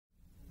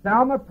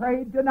Selma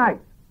prayed tonight.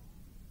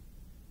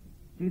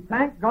 She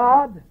thanked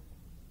God.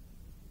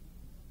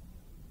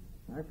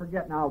 I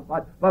forget now,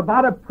 but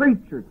about a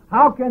preacher.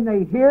 How can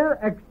they hear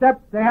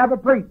except they have a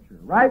preacher,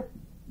 right?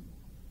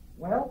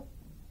 Well,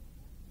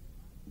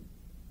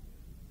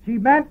 she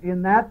meant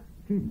in that,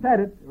 she said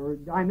it, or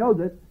I know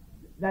this,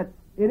 that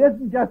it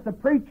isn't just a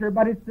preacher,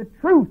 but it's the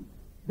truth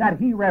that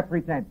he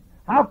represents.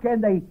 How can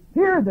they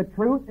hear the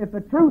truth if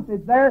the truth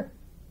is there,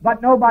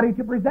 but nobody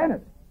to present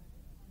it?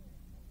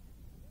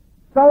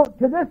 So,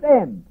 to this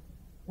end,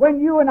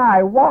 when you and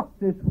I walk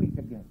this week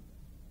again,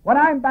 when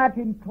I'm back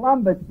in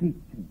Columbus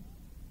teaching,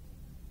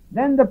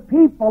 then the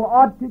people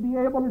ought to be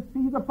able to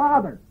see the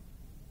Father.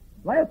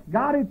 Bless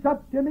God, it's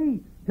up to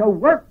me to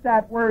work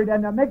that Word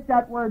and to make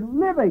that Word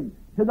living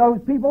to those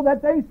people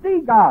that they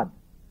see God.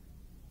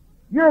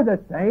 You're the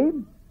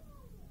same.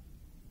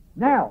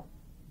 Now,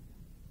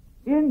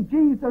 in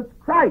Jesus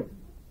Christ,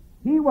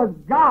 He was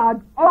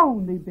God's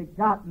only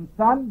begotten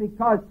Son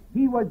because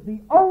He was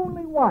the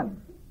only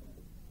one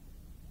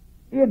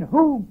in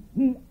whom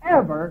He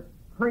ever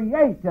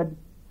created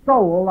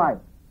soul life.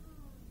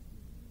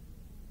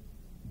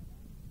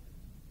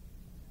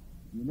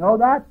 You know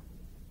that?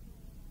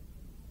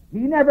 He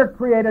never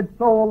created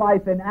soul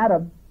life in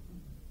Adam,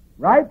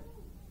 right?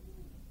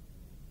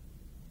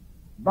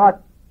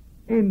 But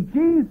in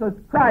Jesus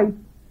Christ,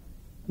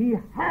 He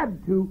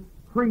had to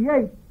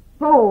create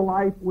soul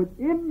life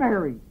within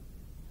Mary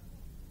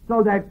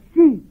so that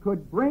she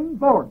could bring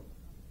forth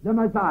the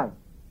Messiah.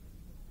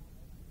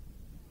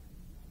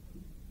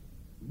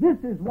 This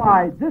is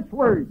why this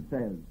word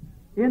says,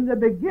 in the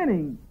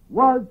beginning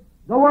was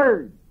the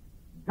Word,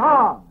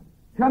 God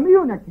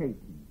communicating.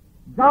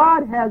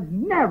 God has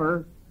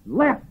never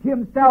left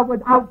Himself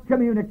without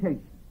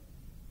communication.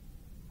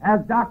 As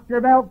Dr.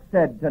 Velk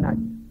said tonight.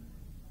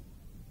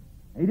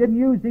 He didn't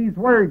use these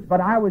words, but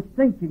I was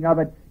thinking of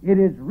it. It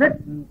is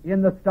written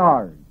in the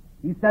stars.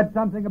 He said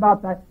something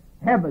about the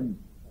heavens.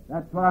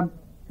 That's what I'm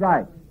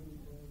trying.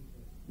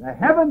 The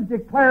heavens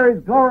declare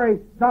His glory.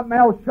 Something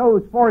else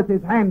shows forth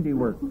His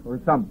handiwork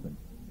or something.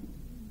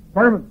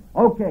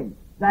 Okay.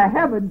 The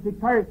heavens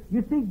declare.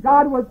 You see,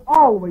 God was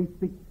always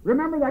speaking.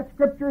 Remember that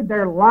scripture?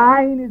 Their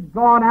line is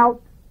gone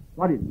out.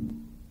 What is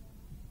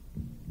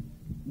it?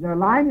 Their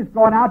line is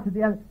gone out to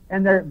the end,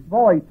 and their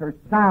voice or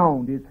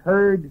sound is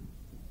heard.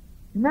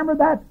 Remember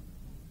that?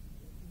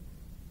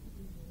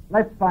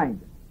 Let's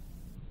find it.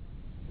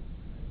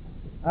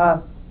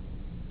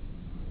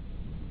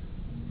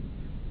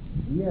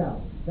 Yeah,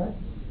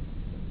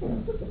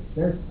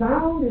 their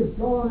sound is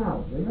gone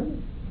out. Remember?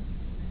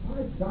 Oh,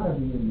 it's got to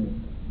be in there.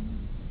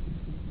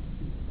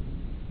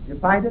 You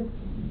find it?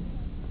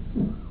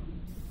 You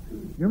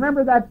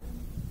remember that?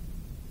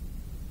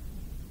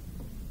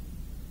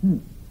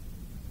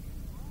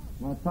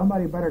 Well,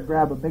 somebody better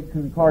grab a big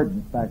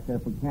concordance back there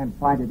if we can't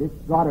find it. It's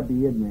got to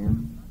be in there.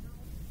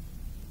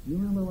 You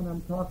remember what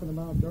I'm talking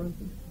about,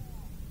 Dorothy?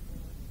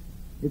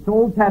 It's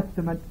Old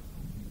Testament.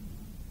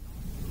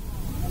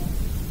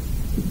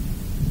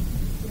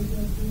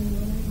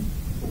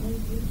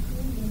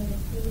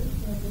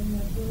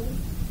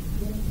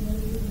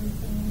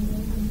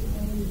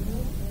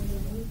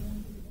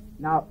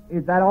 Now,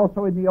 is that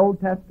also in the Old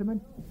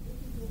Testament?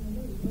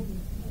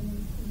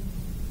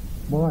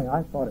 Boy,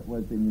 I thought it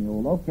was in the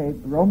Old. Okay,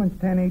 Romans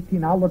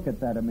 10:18. I'll look at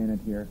that a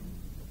minute here.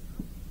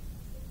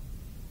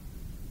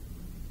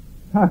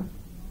 Huh.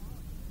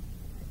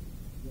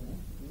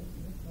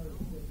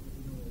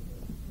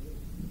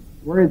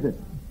 Where is it?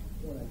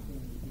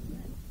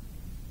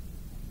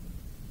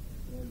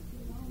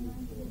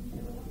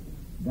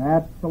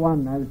 That's the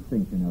one I was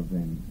thinking of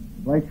then.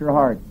 Bless your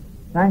heart.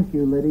 Thank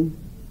you, Liddy.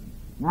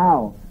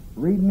 Now,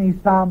 read me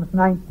Psalms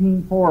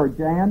 19:4,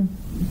 Jan.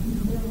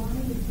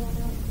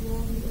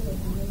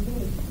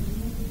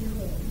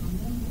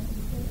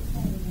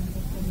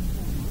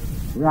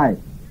 Right.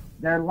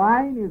 Their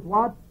line is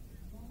what?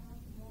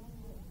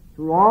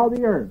 Through all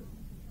the earth.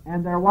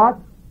 And their what?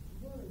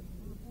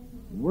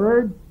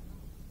 Words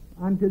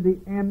unto the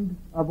end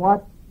of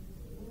what?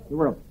 The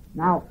world.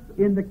 Now,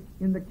 in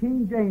the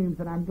King James,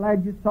 and I'm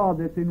glad you saw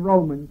this in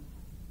Romans,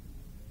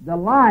 the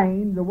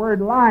line, the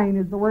word line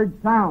is the word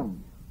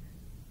sound.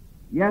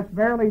 Yes,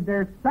 verily,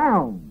 their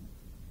sound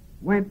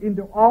went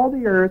into all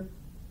the earth,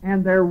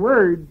 and their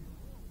words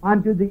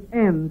unto the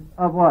ends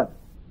of what?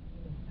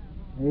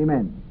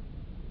 Amen.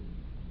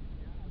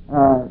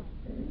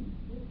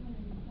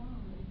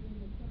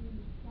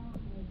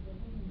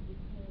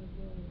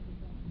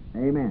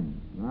 Amen.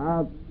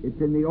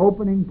 It's in the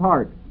opening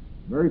part,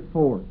 verse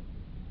 4.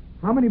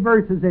 How many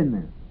verses in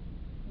there?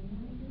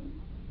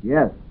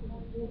 Yes.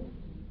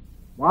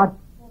 What?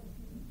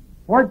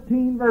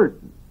 14 verses.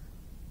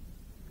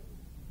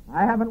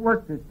 I haven't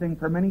worked this thing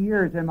for many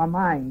years in my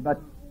mind, but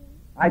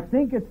I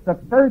think it's the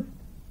first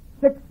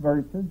 6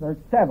 verses, or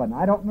 7.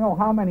 I don't know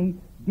how many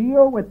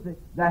deal with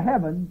the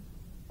heavens,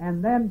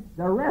 and then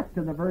the rest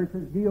of the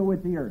verses deal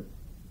with the earth.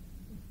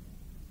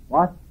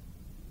 What?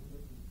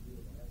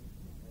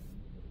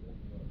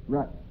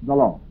 Right. The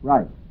law.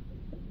 Right.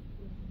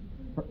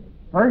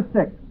 Verse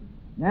 6.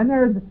 Then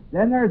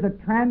there's a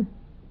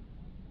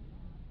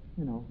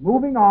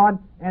moving on,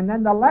 and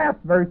then the last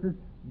verses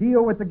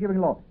deal with the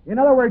giving law. In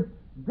other words,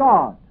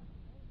 God,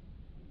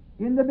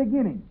 in the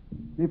beginning,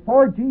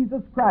 before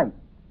Jesus Christ,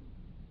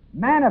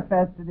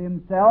 manifested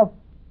Himself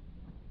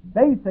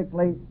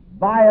basically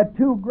via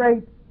two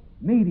great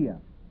media.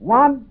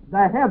 One,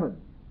 the heavens.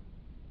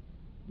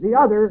 The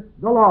other,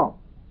 the law.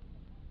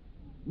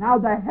 Now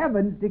the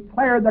heavens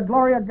declare the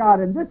glory of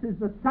God, and this is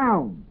the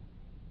sound.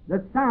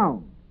 The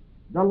sound,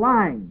 the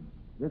line,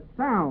 the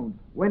sound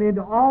went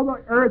into all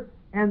the earth,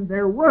 and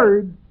their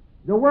words,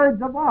 the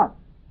words of what?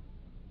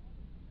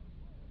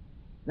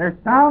 Their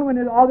sound went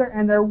into all their,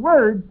 and their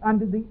words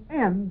unto the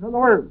ends of the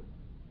earth.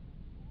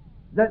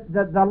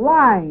 The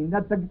line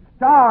that the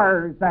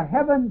stars, the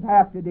heavens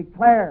have to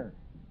declare.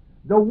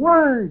 The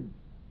words,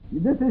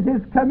 this is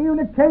His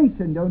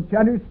communication, don't you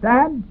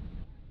understand?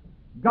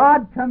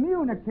 God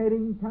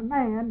communicating to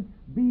man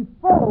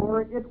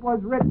before it was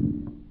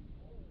written.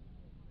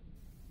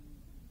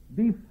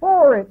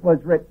 Before it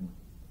was written.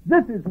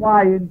 This is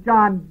why in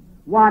John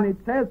 1 it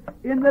says,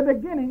 in the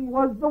beginning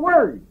was the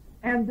Word.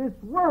 And this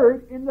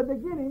Word in the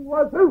beginning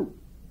was who?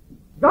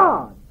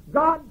 God.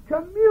 God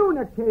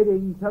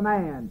communicating to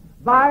man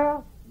via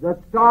the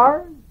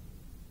stars,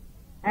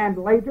 and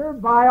later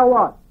via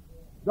what?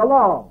 The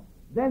law.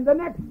 Then the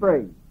next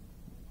phrase.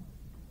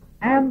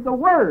 And the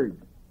Word,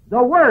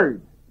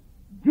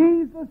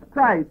 Jesus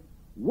Christ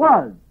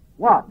was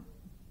what?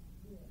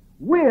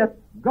 With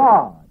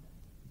God.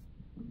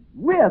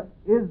 With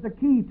is the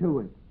key to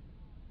it.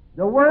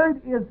 The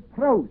word is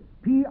pros,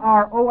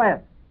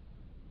 P-R-O-S.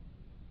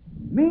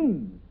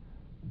 Means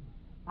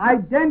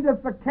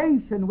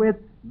identification with,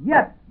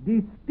 yet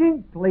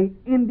distinctly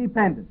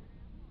independent.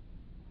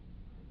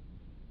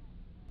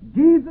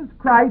 Jesus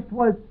Christ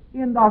was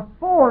in the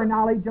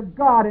foreknowledge of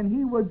God, and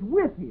He was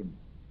with Him.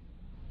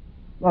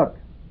 Look,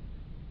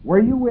 were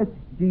you with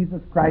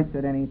Jesus Christ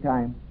at any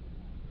time?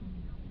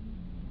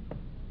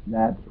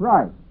 That's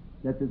right.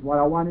 This is what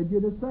I wanted you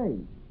to say.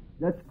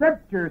 The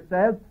Scripture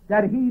says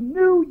that He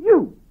knew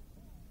you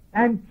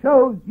and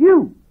chose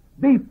you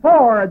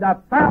before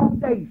the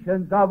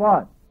foundations of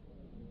us.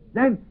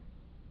 Then,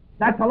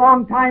 that's a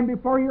long time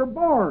before you're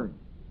born.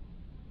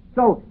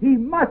 So, He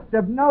must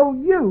have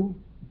known you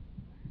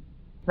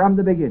from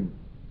the beginning.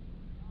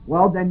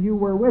 Well, then you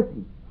were with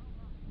Him.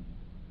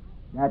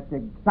 That's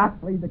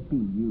exactly the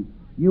key.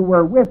 You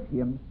were with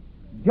Him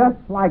just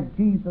like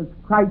Jesus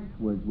Christ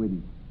was with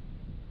Him.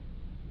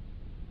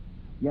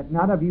 Yet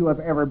none of you have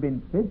ever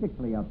been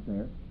physically up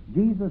there.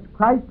 Jesus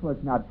Christ was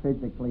not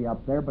physically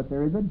up there, but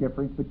there is a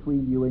difference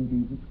between you and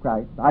Jesus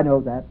Christ. I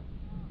know that.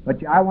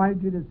 But I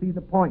wanted you to see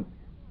the point,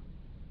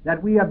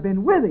 that we have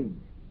been with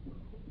Him.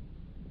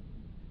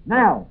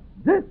 Now,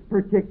 this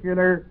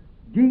particular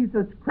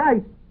Jesus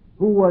Christ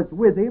who was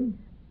with Him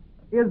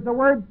is the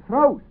word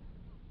pros.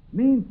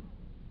 Means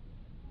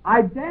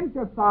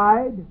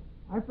identified.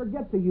 I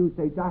forget the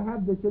usage. I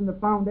have this in the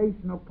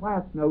foundational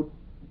class notes.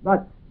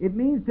 But it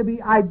means to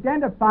be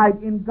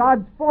identified in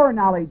God's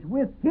foreknowledge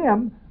with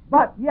Him,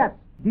 but yet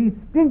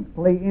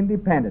distinctly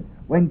independent.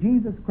 When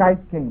Jesus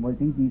Christ came, was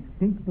He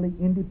distinctly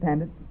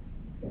independent?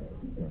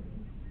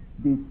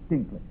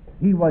 Distinctly.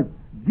 He was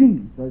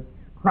Jesus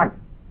Christ.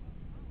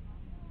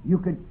 You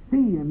could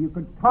see Him, you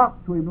could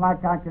talk to Him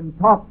like I can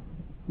talk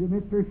to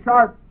Mr.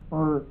 Sharp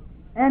or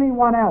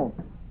anyone else.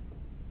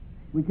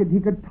 He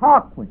could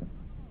talk with Him.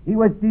 He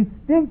was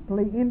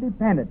distinctly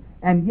independent,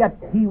 and yet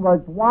He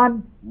was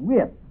one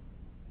with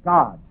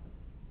God.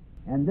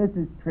 And this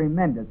is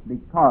tremendous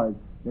because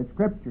the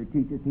Scripture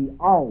teaches He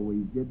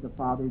always did the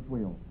Father's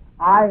will.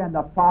 I and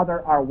the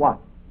Father are what?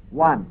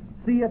 One.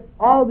 See it?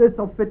 All this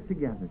will fit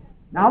together.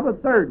 Now the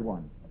third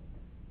one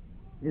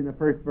in the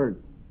first verse.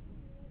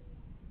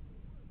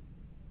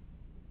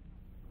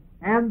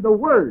 And the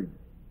Word,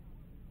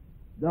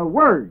 the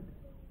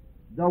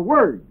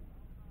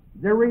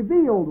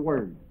revealed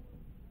Word,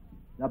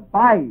 the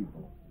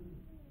Bible,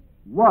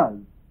 was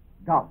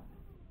God.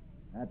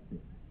 That's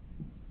it.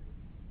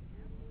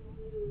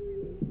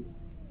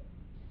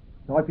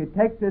 So if you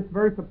take this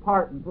verse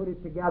apart and put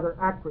it together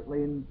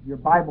accurately, and your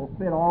Bible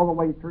fit all the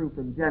way through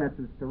from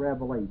Genesis to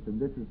Revelation,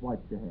 this is what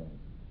you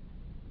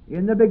have.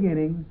 In the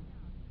beginning,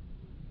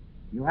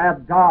 you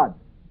have God,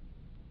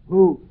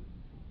 who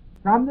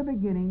from the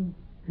beginning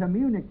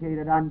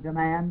communicated unto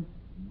man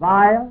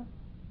via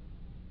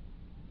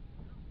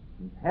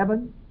His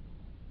heaven,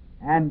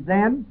 and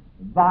then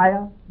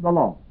via the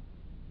law.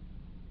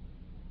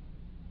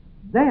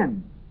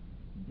 Then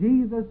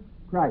Jesus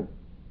Christ,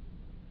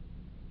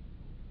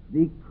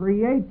 the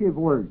creative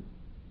Word.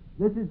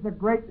 This is the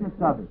greatness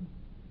of it.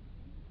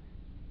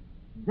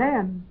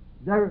 Then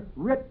the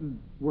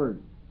written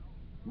Word.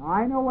 Now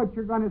I know what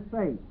you're going to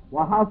say.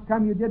 Well, how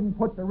come you didn't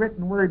put the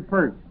written Word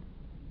first?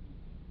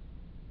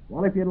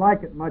 Well, if you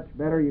like it much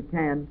better, you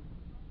can.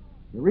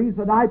 The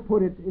reason I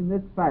put it in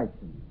this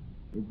fashion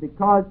is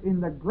because in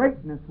the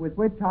greatness with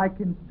which I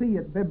can see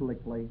it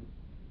biblically,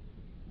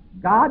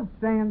 God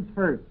stands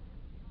first.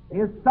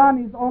 His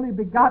Son, His only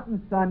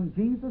begotten Son,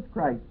 Jesus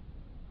Christ,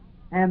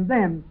 and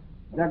then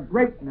the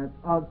greatness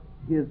of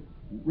His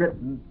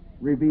written,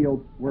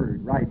 revealed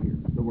Word, right here,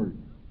 the Word.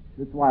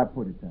 That's why I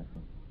put it that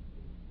way.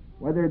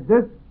 Whether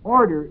this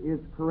order is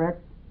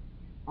correct,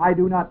 I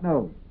do not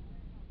know.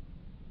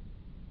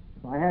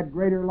 If I had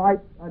greater light,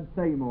 I'd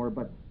say more,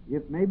 but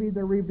if maybe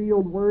the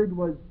revealed Word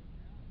was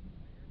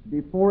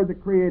before the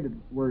created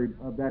word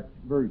of that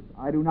verse,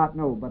 I do not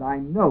know, but I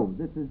know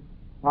this is,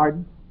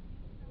 pardon?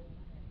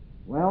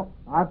 Well,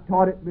 I've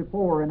taught it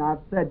before, and I've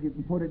said you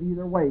can put it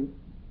either way.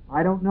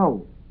 I don't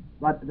know.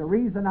 But the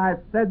reason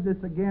I've said this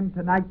again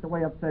tonight the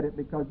way I've said it,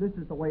 because this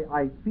is the way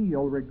I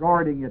feel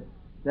regarding it,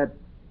 that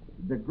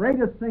the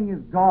greatest thing is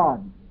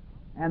God,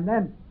 and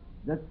then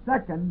the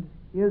second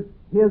is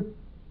His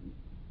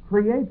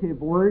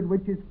creative word,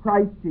 which is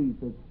Christ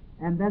Jesus,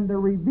 and then the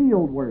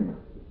revealed word.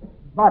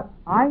 But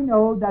I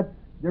know that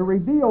the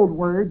revealed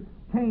word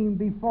came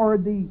before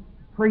the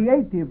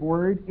creative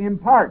word in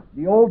part.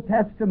 The Old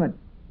Testament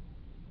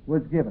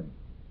was given.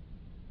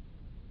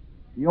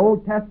 The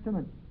Old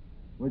Testament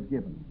was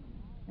given,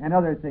 and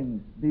other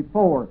things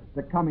before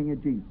the coming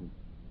of Jesus.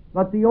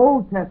 But the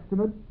Old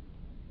Testament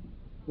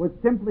was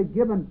simply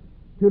given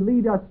to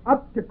lead us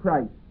up to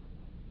Christ.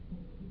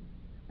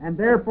 And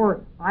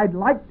therefore, I'd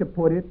like to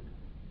put it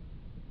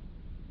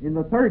in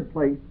the third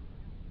place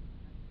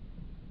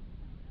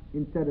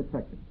instead of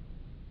second.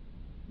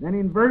 Then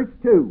in verse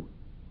 2,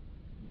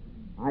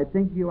 I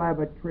think you have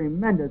a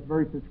tremendous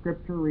verse of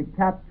Scripture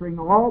recapturing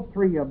all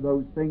three of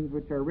those things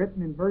which are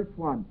written in verse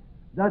 1.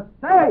 The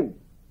saved!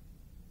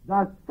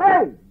 The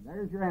saved!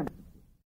 There's your answer.